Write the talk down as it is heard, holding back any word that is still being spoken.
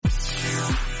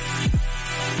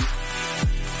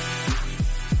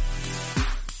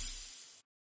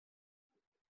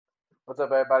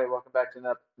up, everybody? Welcome back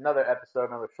to another episode,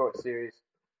 another short series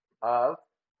of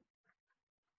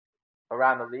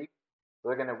Around the League.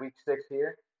 We're looking at week 6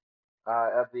 here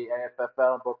of the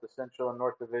AFFL in both the Central and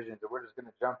North Divisions, and we're just going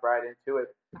to jump right into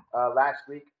it. Last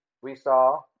week, we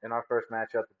saw in our first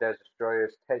matchup the Des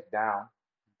Destroyers take down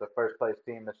the first place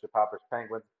team, Mr. Popper's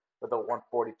Penguins, with a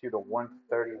 142 to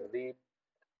 130 lead.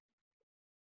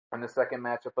 In the second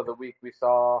matchup of the week, we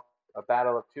saw a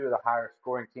battle of two of the higher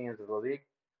scoring teams of the league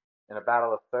in a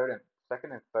battle of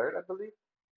second and third, I believe,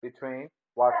 between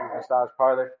Watson's Massage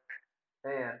Parlor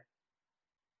and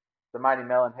the Mighty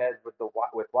Melonheads, with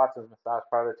Watson's Massage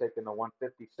Parlor taking the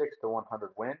 156 to 100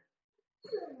 win.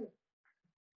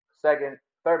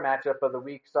 Third matchup of the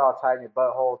week saw Tiny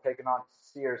Butthole taking on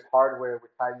Sears Hardware,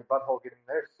 with Tiny Butthole getting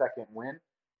their second win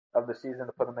of the season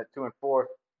to put them at 2-4,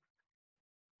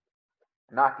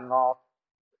 knocking off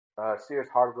Sears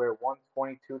Hardware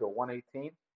 122 to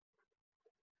 118.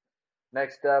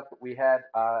 Next up, we had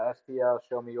STL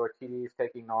Show Me Your TDs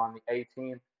taking on the A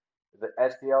team. The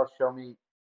STL Show Me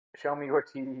Your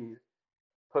TDs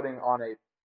putting on a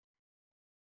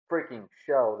freaking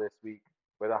show this week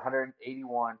with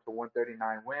 181 to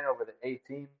 139 win over the A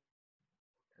team.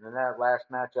 And then that last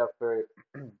matchup for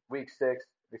week 6,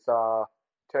 we saw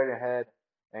Turn Your Head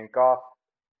and Golf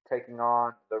taking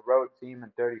on the road team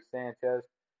and Dirty Sanchez,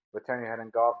 with Turn Your Head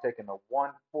and Golf taking the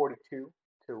 142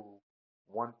 to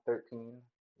 113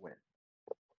 win.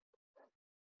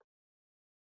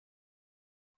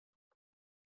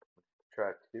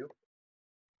 Try to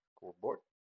scoreboard.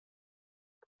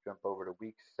 Jump over to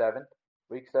week 7.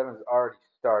 Week 7 has already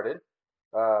started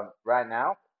right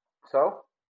now. So,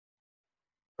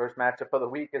 first matchup of the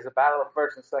week is a battle of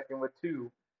first and second with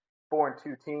two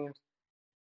 4-2 teams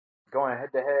going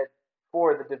head to head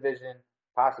for the division,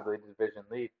 possibly the division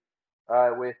lead,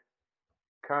 with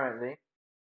currently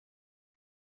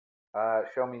STL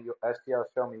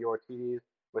Show Me Your TDs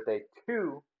with a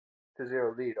 2-0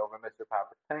 lead over Mr.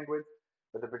 Popper's Penguins,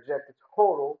 with a projected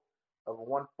total of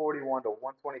 141 to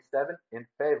 127 in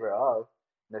favor of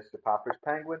Mr. Popper's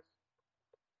Penguins.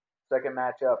 Second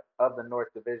matchup of the North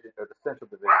Division, or the Central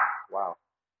Division,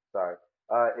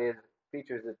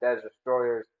 features the Des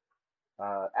Destroyers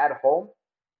at home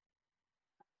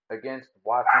against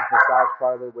Watson's Massage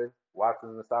Parlor, with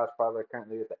Watson's Massage Parlor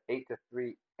currently with an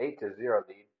 8-0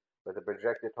 lead, with a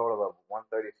projected total of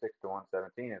 136 to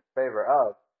 117 in favor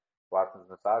of Watson's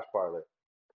Massage Parlor.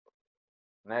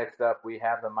 Next up, we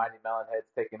have the Mighty Melonheads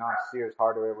taking on Sears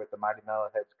Hardware, with the Mighty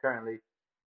Melonheads currently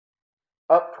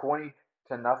up 20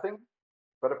 to nothing,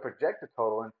 but a projected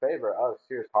total in favor of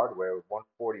Sears Hardware with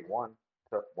 141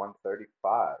 to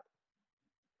 135.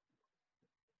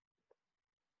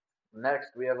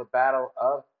 Next, we have a battle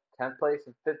of 10th place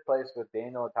and 5th place, with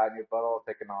Daniel and Tiny Butthole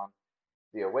taking on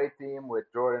the away team, with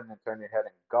Jordan and Turn Your Head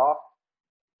and Golf,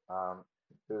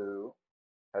 who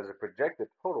has a projected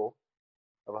total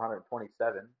of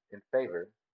 127 in favor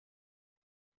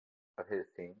of his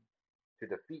team to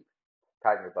defeat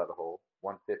Tiny Butthole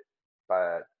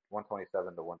by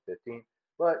 127 to 115.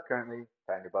 But currently,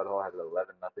 Tiny Butthole has an 11-0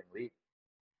 lead.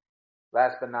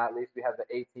 Last but not least, we have the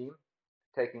A team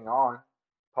taking on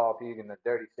Paul Pugue and the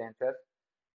Dirty Sanchez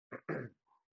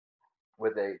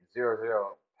with a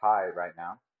 0-0 tie right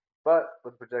now, but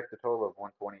with a projected total of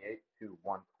 128 to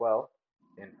 112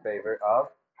 in favor of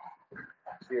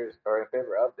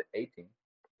the A team.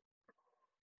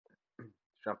 Let's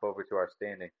jump over to our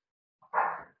standings.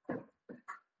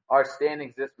 Our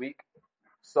standings this week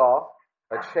saw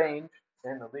a change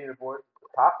in the leaderboard at the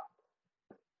top.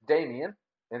 Damien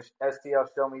and STL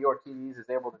Show Me Your TDs is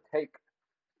able to take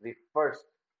the first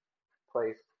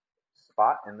place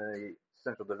spot in the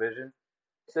Central Division,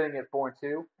 sitting at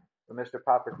 4-2. The Mr.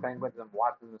 Popper's Penguins and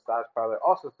Watson's Massage Parlor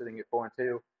also sitting at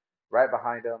 4-2. Right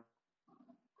behind them,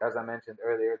 as I mentioned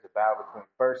earlier, it's a battle between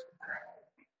first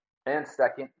and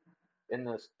second in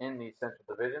the Central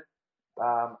Division.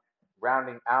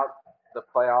 Rounding out the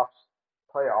playoff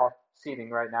seating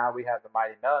right now, we have the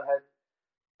Mighty Melonheads,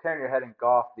 Turn Your Head and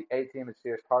Golf, the A team, and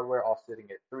Sears Hardware all sitting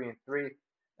at 3-3,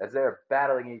 as they're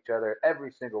battling each other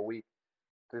every single week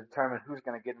to determine who's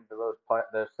going to get into those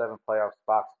 7 playoff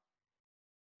spots.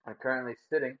 And currently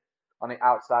sitting on the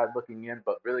outside looking in,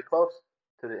 but really close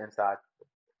to the inside,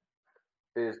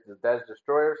 is the Des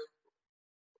Destroyers,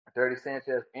 Dirty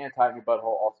Sanchez, and Tiny Butthole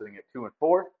all sitting at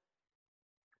 2-4.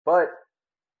 But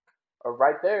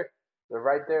right there, they're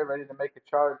right there ready to make a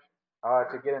charge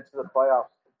to get into the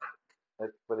playoffs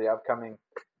for the upcoming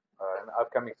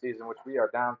season, which we are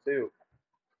down to.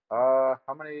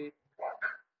 How many?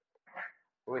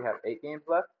 We have 8 games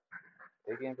left.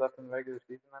 8 games left in the regular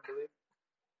season, I believe.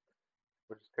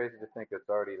 which is crazy to think it's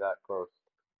already that close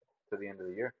to the end of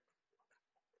the year.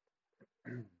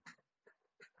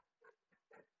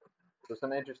 So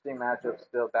some interesting matchups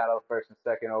still. Battle first and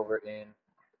second over in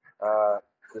the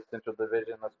Central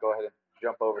Division. Let's go ahead and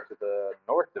jump over to the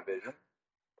North Division,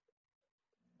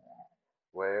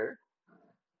 where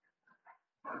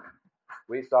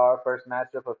we saw our first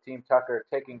matchup of Team Tucker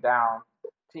taking down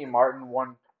Team Martin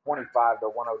 125 to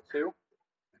 102.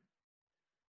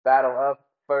 Battle of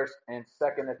first and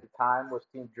second at the time was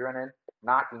Team Drennan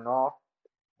knocking off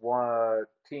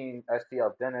Team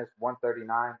STL Dennis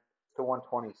 139 to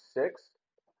 126.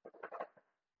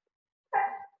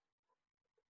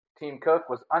 Team Cook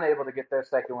was unable to get their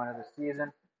second win of the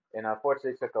season and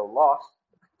unfortunately took a loss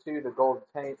to the Golden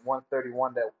Taint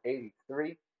 131 to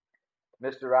 83.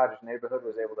 Mr. Rogers' Neighborhood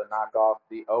was able to knock off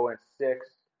the 0-6,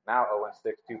 now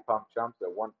 0-6 Two Pump Chumps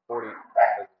at 140,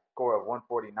 a score of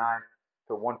 149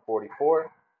 to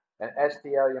 144. And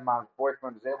STL, Your Mom's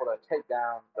Boyfriend, was able to take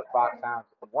down the Foxhounds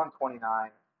 129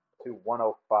 to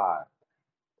 105.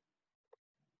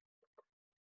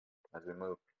 As we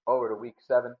move over to week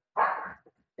 7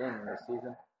 in the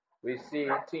season, we see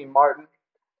Team Martin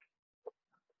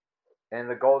and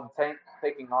the Golden Taint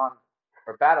taking on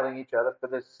or battling each other for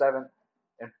this 7th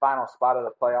and final spot of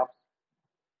the playoffs,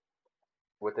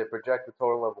 with a projected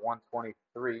total of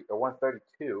 132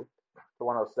 to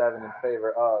 107 in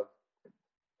favor of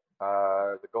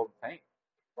the Golden Taint.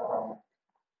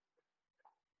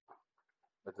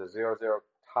 It's a 0-0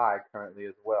 tie currently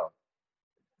as well.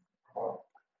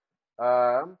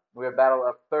 We have battle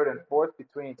of third and fourth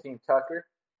between Team Tucker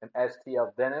and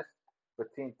STL Dennis,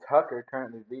 with Team Tucker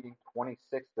currently leading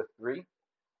 26 to 3,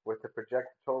 with a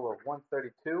projected total of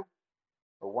 132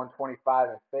 or 125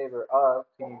 in favor of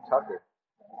Team Tucker.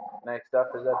 Next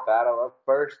up is a battle of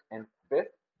first and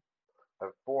fifth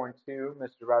of 4 and 2,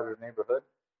 Mr. Rogers' Neighborhood,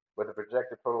 with a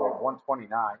projected total of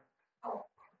 129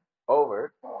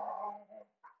 over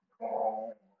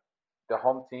the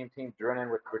home team, Team Drennan,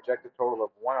 with a projected total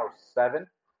of 107.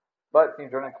 But Team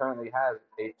Drennan currently has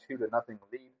a 2-0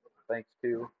 lead thanks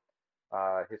to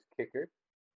his kicker.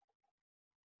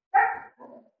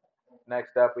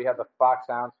 Next up, we have the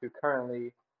Foxhounds, who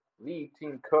currently lead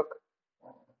Team Cook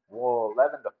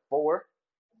 11 to 4,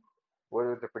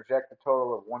 with a projected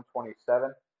total of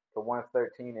 127 to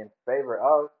 113 in favor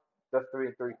of the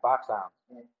 3-3 Foxhounds.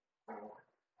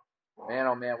 Man,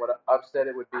 oh man, what an upset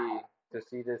it would be to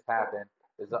see this happen.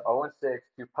 Is the 0-6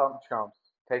 Two Pump Chumps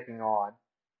taking on,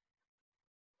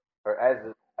 or as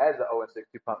the 0-6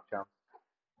 Two Pump Chumps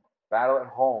battle at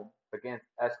home against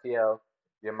STL,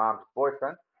 Your Mom's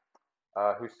Boyfriend,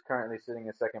 who's currently sitting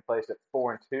in second place at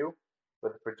 4 and 2,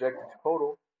 with a projected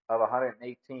total of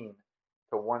 118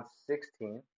 to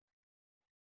 116.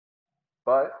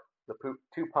 But the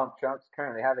Two Pump Chumps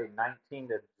currently have a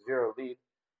 19-0 lead,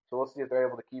 so we'll see if they're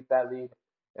able to keep that lead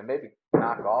and maybe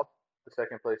knock off the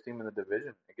second place team in the division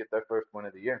and get their first win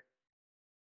of the year.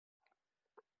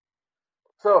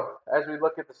 So, as we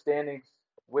look at the standings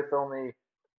with only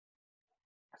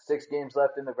 6 games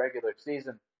left in the regular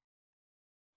season,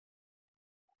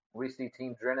 we see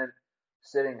Team Drennan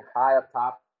sitting high up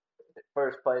top at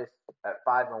first place at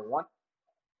 5-1.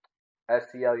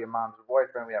 STL, Your Mom's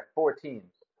Boyfriend, we have 4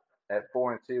 teams at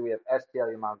 4 and 2. We have STL,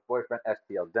 Your Mom's Boyfriend,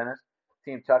 STL Dennis,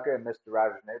 Team Tucker, and Mr.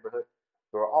 Rogers' Neighborhood,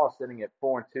 who are all sitting at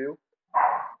 4 and 2,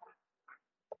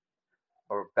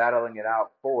 or battling it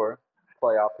out for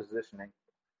playoff positioning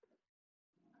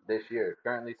this year.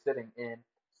 Currently sitting in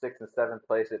 6th and 7th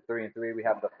place at 3 and 3, we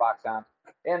have the Foxhounds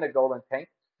and the Golden Taint,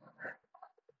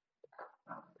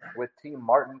 with Team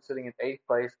Martin sitting in 8th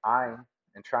place, eyeing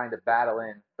and trying to battle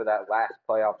in for that last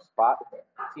playoff spot.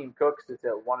 Team Cook sits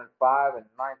at 1 and 5 and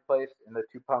 9th place in the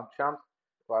Two Pump Chumps,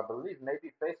 who I believe may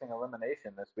be facing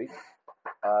elimination this week,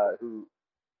 who,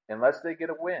 unless they get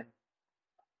a win,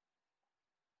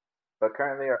 but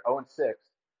currently are 0 and 6,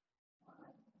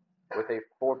 with a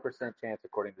 4% chance,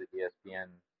 according to the ESPN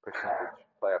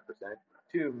playoff percentage,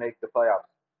 to make the playoffs.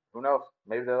 Who knows?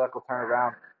 Maybe their luck will turn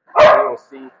around. We will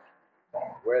see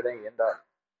where they end up.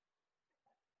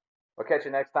 We'll catch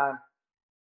you next time.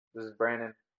 This is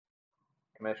Brandon,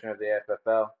 Commissioner of the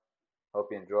AFFL.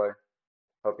 Hope you enjoy.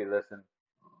 Hope you listen.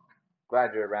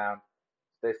 Glad you're around.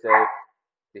 Stay safe.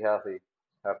 Be healthy.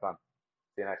 Have fun.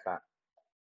 See you next time.